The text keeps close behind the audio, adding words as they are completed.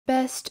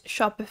Best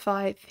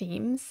Shopify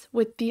themes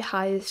with the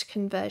highest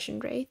conversion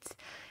rates.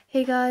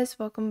 Hey guys,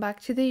 welcome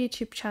back to the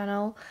YouTube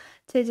channel.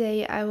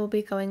 Today I will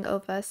be going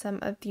over some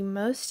of the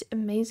most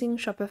amazing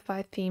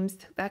Shopify themes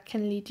that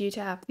can lead you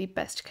to have the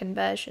best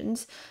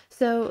conversions.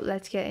 So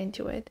let's get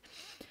into it.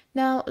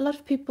 Now, a lot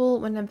of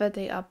people, whenever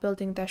they are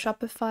building their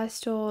Shopify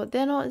store,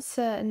 they're not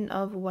certain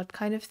of what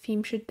kind of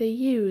theme should they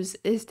use.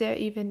 Is there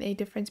even a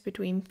difference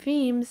between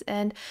themes,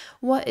 and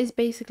what is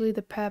basically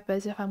the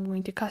purpose if I'm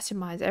going to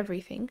customize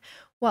everything?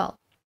 Well,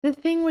 the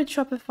thing with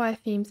Shopify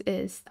themes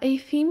is a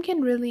theme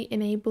can really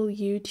enable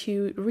you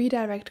to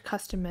redirect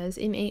customers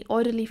in a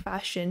orderly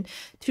fashion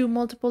to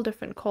multiple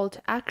different call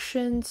to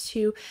actions,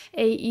 to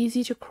a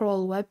easy to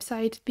crawl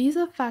website. These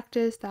are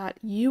factors that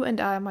you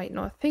and I might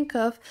not think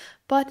of,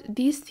 but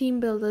these theme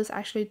builders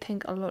actually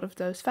think a lot of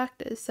those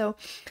factors. So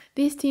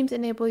these themes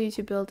enable you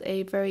to build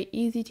a very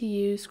easy to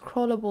use,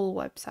 crawlable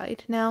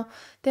website. Now,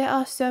 there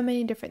are so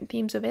many different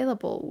themes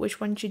available. Which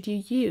one should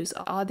you use?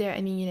 Are there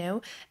any,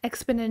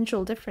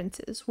 exponential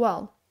differences?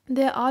 Well,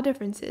 there are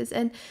differences,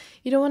 and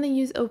you don't want to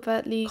use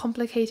overtly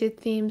complicated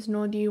themes,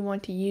 nor do you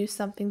want to use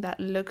something that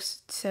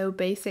looks so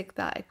basic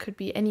that it could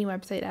be any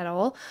website at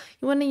all.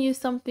 You want to use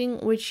something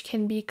which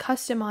can be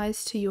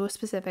customized to your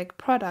specific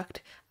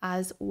product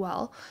as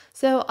well.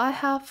 So I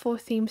have 4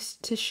 themes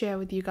to share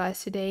with you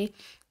guys today.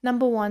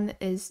 Number 1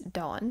 is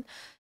Dawn.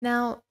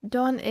 Now,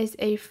 Dawn is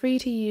a free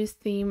to use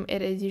theme.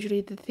 It is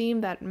usually the theme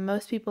that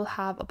most people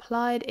have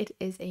applied. It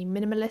is a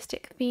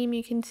minimalistic theme,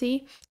 you can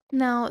see.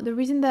 Now, the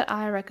reason that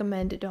I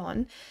recommend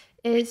Dawn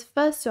is,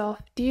 first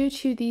off, due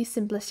to the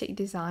simplistic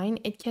design,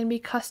 it can be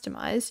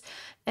customized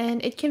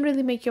and it can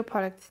really make your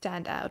product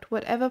stand out.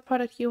 Whatever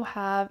product you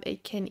have,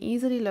 it can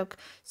easily look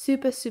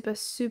super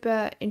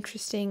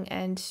interesting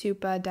and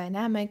super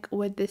dynamic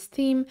with this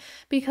theme,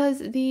 because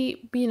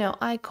the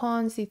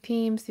icons, the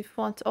themes, the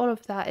fonts, all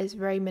of that is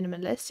very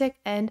minimalistic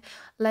and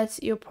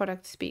lets your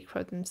product speak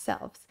for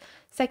themselves.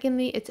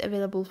 Secondly, it's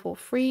available for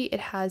free.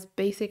 It has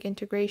basic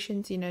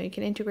integrations. You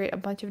can integrate a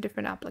bunch of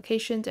different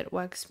applications. It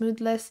works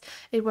smoothless.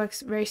 It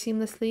works very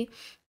seamlessly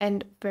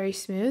and very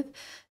smooth.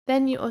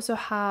 Then you also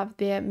have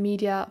their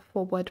media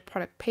forward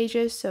product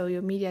pages. So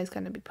your media is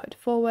going to be put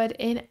forward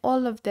in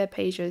all of their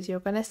pages. You're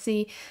going to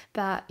see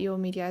that your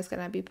media is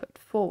going to be put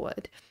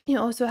forward. You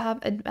also have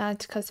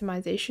advanced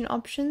customization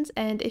options.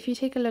 And if you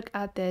take a look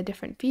at their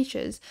different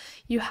features,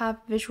 you have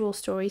visual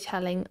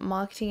storytelling,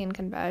 marketing and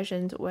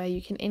conversions, where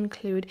you can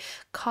include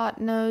cart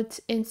notes,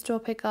 in-store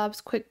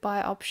pickups, quick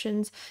buy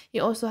options.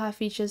 You also have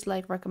features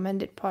like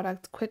recommended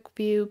products, quick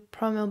view,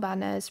 promo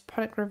banners,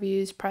 product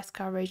reviews, press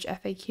coverage,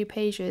 FAQ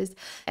pages,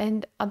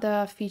 and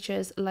other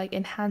features like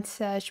enhanced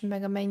search,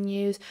 mega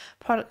menus,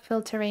 product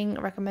filtering,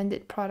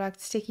 recommended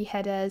products, sticky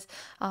headers,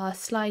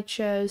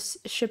 slideshows,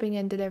 shipping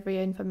and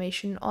delivery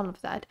information, all of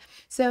that.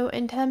 So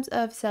in terms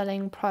of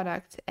selling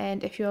product,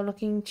 and if you're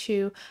looking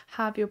to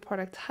have your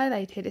product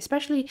highlighted,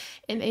 especially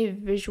in a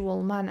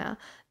visual manner,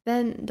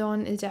 then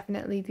Dawn is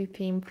definitely the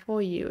theme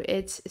for you.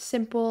 It's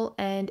simple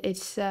and it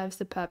serves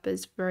the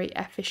purpose very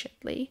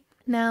efficiently.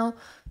 Now,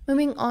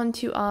 moving on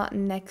to our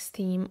next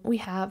theme, we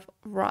have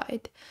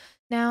Ride.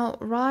 Now,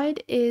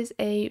 Ride is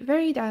a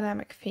very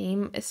dynamic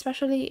theme,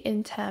 especially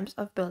in terms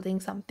of building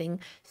something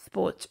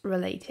sports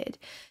related.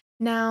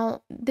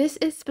 Now, this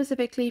is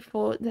specifically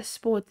for the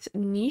sports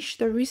niche.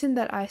 The reason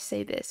that I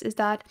say this is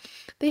that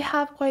they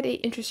have quite an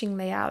interesting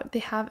layout. They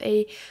have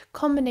a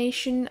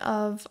combination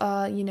of,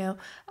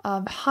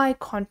 high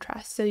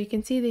contrast. So you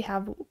can see they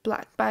have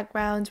black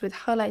backgrounds with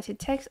highlighted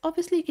text.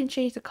 Obviously, you can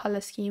change the color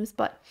schemes,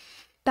 but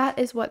that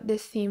is what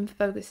this theme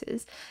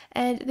focuses.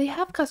 And they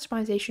have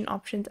customization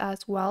options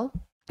as well.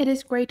 It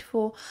is great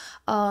for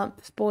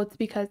sports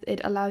because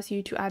it allows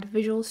you to add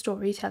visual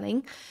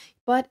storytelling,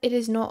 but it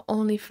is not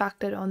only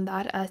factored on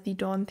that as the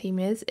Dawn theme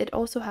is, it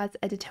also has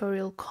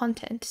editorial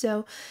content.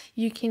 So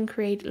you can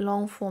create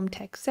long form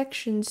text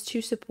sections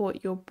to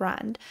support your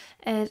brand.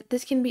 And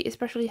this can be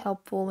especially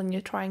helpful when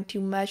you're trying to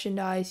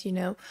merchandise,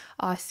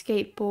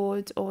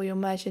 skateboards, or you're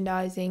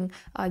merchandising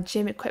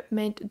gym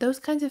equipment. Those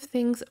kinds of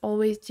things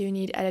always do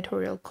need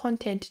editorial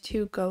content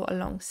to go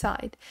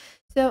alongside.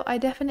 So I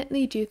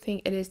definitely do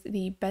think it is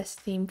the best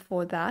theme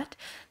for that.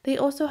 They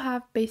also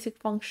have basic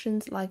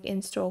functions like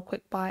in-store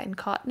quick buy and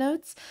cart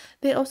notes.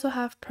 They also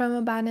have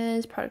promo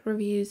banners, product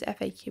reviews,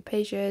 FAQ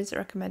pages,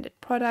 recommended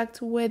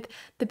products with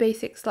the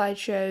basic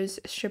slideshows,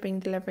 shipping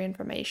delivery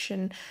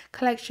information,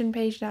 collection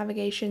page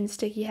navigation,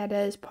 sticky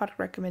headers, product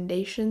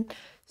recommendation.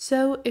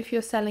 So if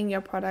you're selling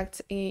your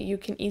products, you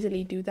can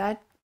easily do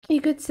that. You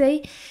could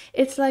say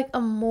it's like a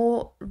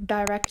more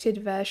directed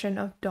version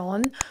of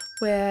Dawn,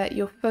 where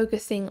you're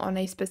focusing on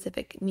a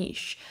specific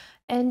niche.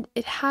 And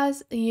it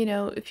has,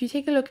 if you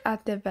take a look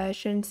at the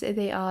versions,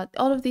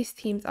 all of these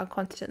themes are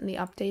constantly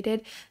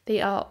updated.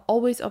 They are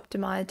always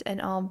optimized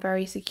and are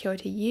very secure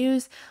to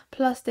use.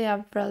 Plus, they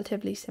are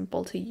relatively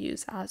simple to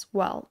use as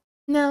well.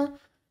 Now,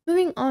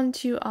 moving on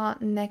to our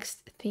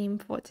next theme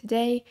for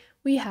today,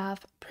 we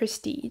have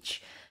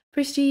Prestige.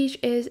 Prestige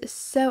is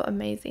so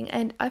amazing,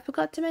 and I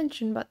forgot to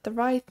mention, but the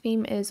Ride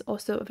theme is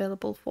also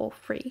available for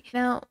free.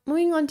 Now,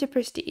 moving on to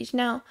Prestige.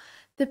 Now,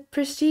 the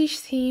Prestige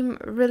theme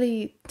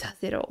really does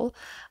it all.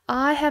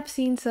 I have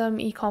seen some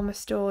e-commerce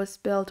stores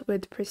built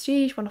with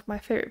Prestige. One of my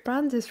favorite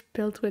brands is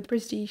built with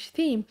Prestige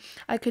theme.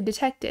 I could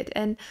detect it,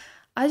 and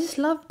I just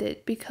loved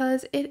it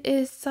because it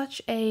is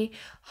such a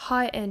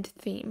high-end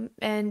theme,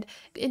 and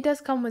it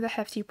does come with a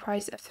hefty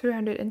price of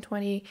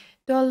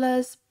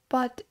 $320,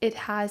 but it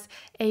has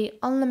a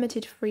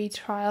unlimited free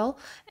trial,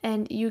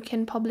 and you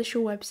can publish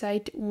your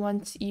website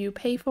once you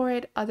pay for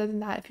it. Other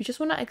than that, if you just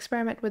want to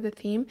experiment with the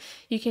theme,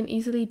 you can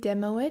easily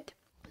demo it.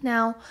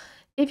 Now,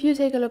 if you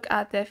take a look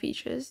at their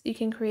features, you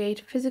can create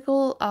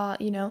physical,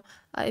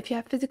 if you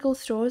have physical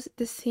stores,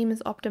 this theme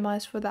is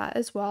optimized for that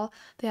as well.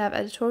 They have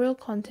editorial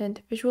content,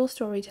 visual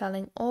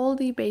storytelling, all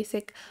the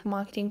basic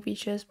marketing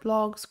features,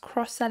 blogs,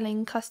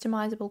 cross-selling,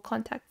 customizable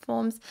contact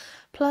forms.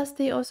 Plus,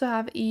 they also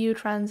have EU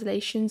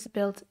translations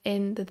built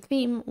in the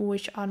theme,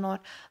 which are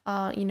not,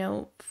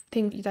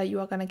 things that you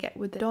are going to get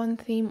with the Dawn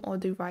theme or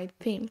the Ride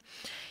theme.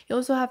 You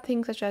also have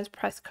things such as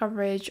press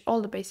coverage,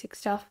 all the basic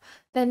stuff.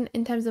 Then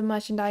in terms of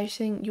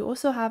merchandising, you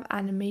also have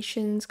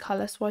animations,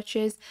 color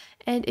swatches,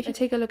 and if you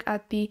take a look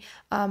at the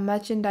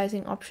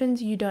merchandising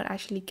options, you don't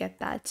actually get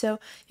that. So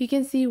you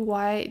can see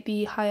why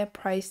the higher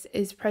price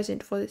is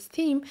present for this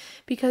theme,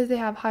 because they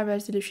have high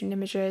resolution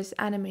images,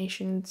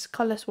 animations,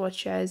 color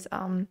swatches,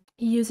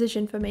 usage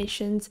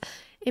informations,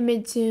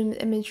 image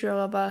zooms, image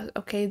rollover.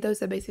 Okay,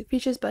 those are basic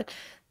features, but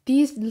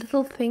these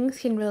little things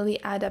can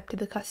really add up to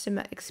the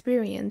customer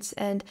experience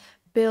and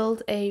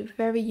build a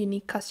very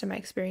unique customer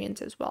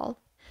experience as well.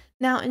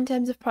 Now, in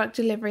terms of product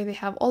delivery, they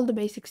have all the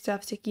basic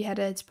stuff: sticky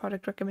headers,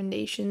 product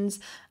recommendations,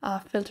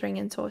 filtering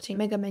and sorting,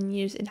 mega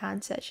menus,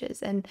 enhanced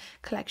searches, and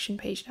collection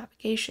page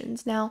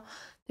navigations. Now,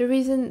 the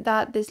reason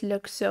that this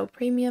looks so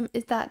premium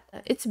is that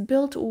it's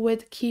built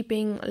with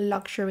keeping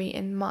luxury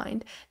in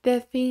mind. Their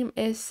theme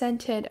is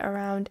centered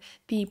around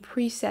the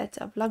presets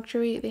of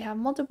luxury. They have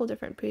multiple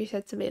different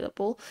presets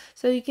available.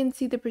 So you can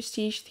see the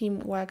Prestige theme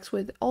works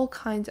with all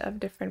kinds of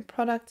different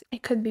products.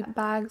 It could be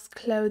bags,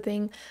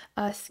 clothing,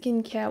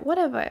 skincare,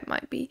 whatever it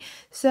might be.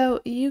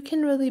 So you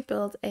can really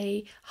build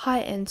a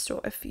high-end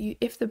store.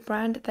 If the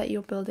brand that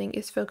you're building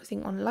is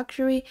focusing on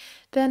luxury,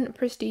 then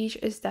Prestige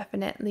is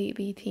definitely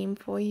the theme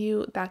for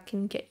you that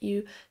can get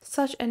you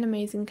such an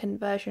amazing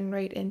conversion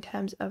rate in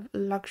terms of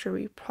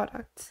luxury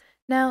products.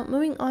 Now,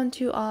 moving on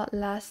to our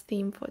last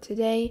theme for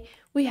today,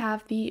 we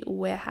have the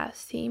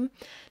warehouse theme.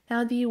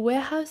 Now, the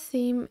warehouse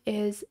theme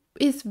is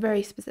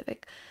very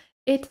specific.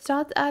 It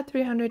starts at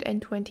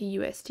 320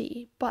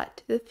 USD,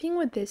 but the thing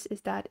with this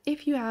is that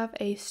if you have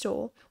a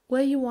store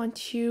where you want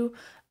to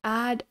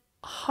add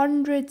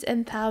hundreds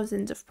and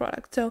thousands of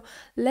products, so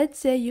let's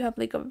say you have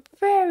like a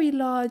very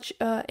large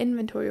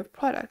inventory of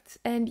products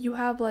and you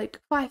have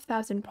like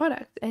 5,000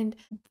 products, and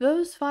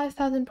those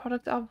 5,000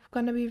 products are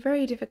going to be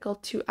very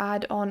difficult to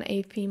add on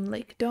a theme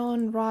like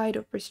Dawn, Ride,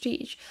 or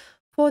Prestige.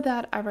 For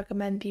that, I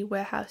recommend the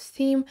warehouse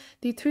theme.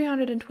 The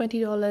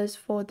 $320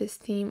 for this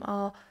theme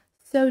are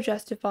so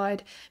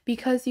justified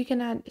because you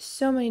can add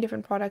so many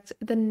different products.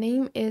 The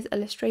name is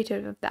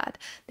illustrative of that.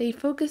 They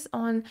focus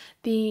on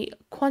the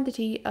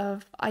quantity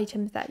of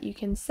items that you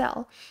can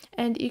sell,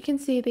 and you can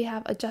see they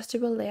have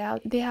adjustable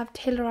layout. They have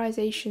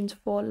tailorizations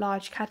for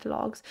large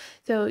catalogs,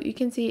 so you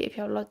can see if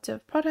you have lots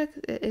of products,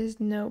 it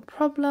is no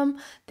problem.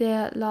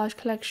 Their large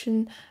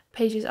collection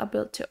pages are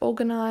built to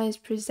organize,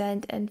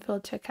 present, and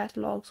filter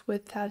catalogs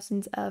with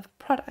thousands of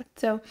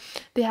products. So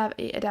they have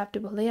a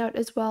adaptable layout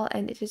as well,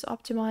 and it is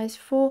optimized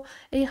for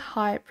a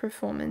high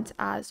performance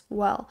as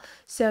well.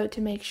 So to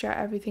make sure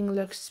everything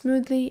looks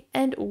smoothly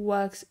and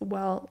works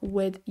well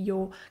with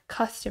your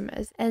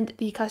customers, and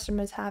the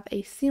customers have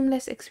a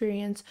seamless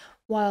experience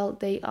while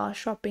they are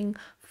shopping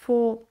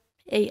for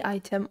a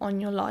item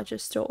on your larger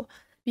store,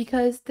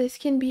 because this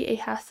can be a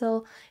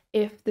hassle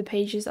if the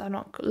pages are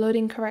not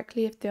loading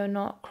correctly, if they're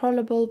not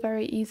crawlable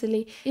very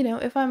easily.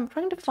 If I'm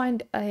trying to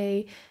find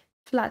a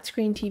flat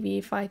screen TV,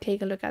 if I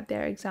take a look at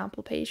their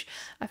example page,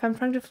 if I'm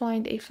trying to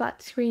find a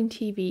flat screen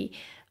TV,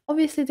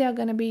 obviously there are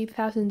going to be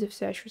thousands of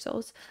search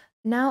results.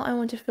 Now I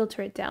want to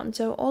filter it down.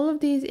 So all of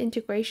these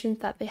integrations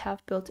that they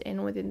have built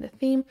in within the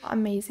theme are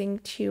amazing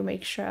to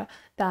make sure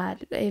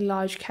that a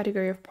large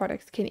category of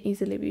products can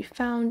easily be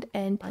found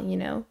and,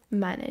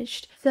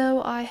 managed.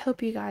 So I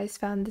hope you guys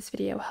found this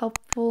video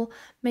helpful.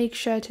 Make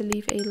sure to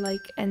leave a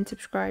like and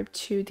subscribe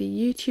to the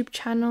YouTube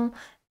channel,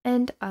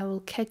 and I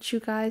will catch you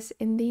guys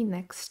in the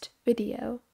next video.